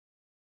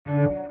All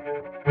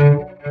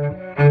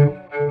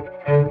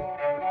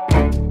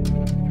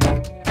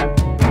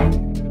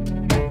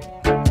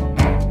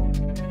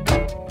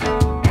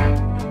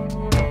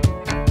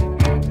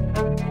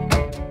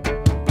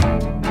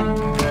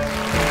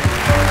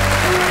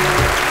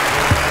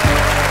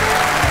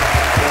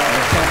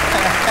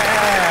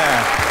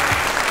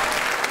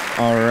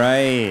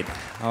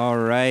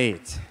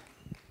right.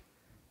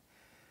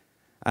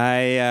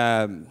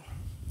 I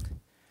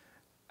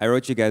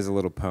wrote you guys a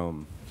little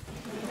poem.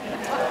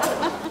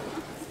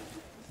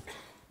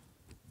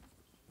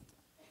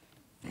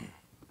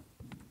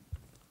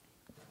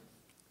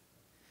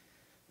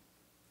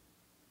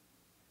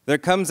 There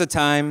comes a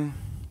time,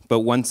 but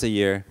once a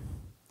year,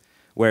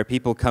 where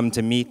people come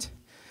to meet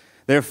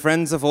their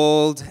friends of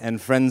old and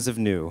friends of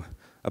new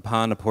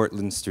upon a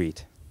Portland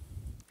street.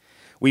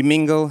 We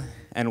mingle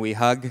and we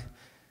hug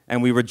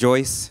and we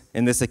rejoice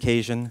in this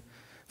occasion,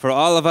 for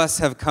all of us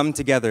have come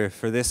together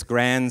for this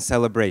grand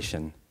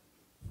celebration.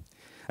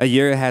 A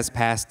year has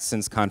passed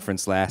since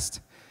conference last,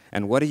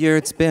 and what a year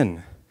it's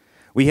been.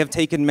 We have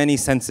taken many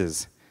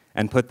senses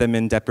and put them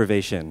in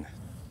deprivation.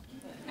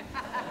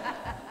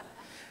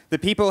 The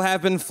people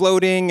have been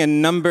floating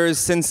in numbers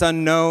since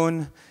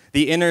unknown.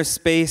 The inner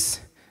space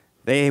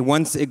they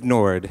once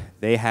ignored,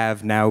 they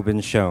have now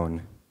been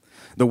shown.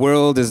 The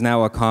world is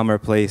now a calmer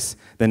place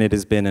than it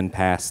has been in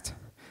past.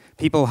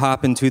 People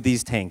hop into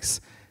these tanks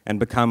and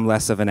become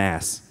less of an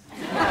ass.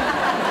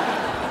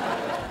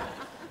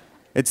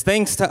 It's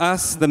thanks to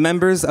us, the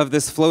members of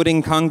this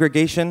floating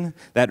congregation,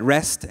 that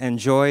rest and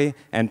joy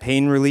and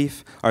pain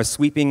relief are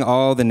sweeping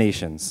all the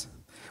nations.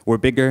 We're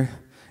bigger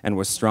and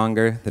we're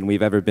stronger than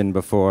we've ever been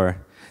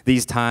before.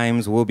 These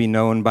times will be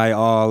known by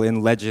all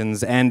in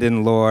legends and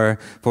in lore,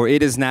 for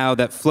it is now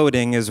that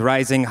floating is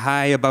rising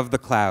high above the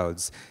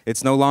clouds.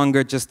 It's no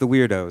longer just the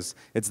weirdos,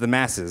 it's the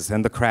masses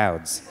and the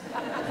crowds.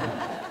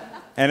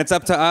 And it's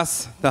up to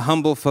us, the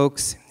humble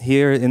folks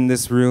here in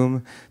this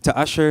room, to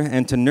usher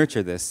and to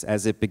nurture this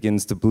as it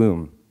begins to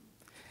bloom.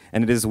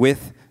 And it is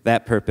with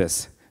that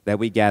purpose that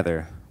we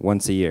gather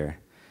once a year,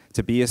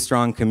 to be a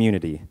strong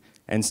community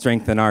and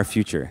strengthen our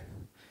future.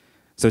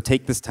 So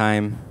take this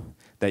time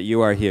that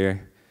you are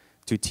here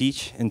to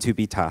teach and to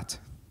be taught.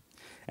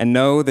 And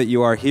know that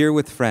you are here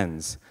with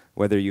friends,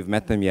 whether you've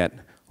met them yet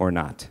or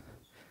not.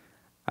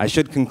 I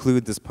should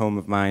conclude this poem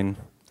of mine,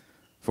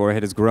 for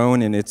it has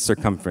grown in its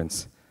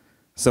circumference.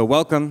 So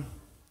welcome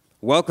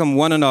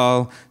one and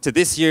all to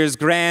this year's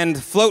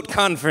Grand Float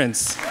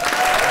Conference.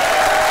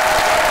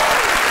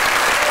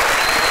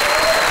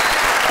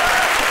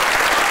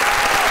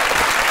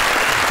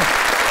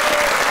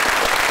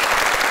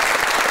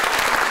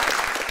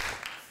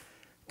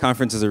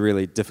 Conference is a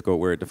really difficult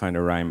word to find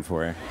a rhyme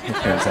for, it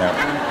turns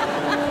out.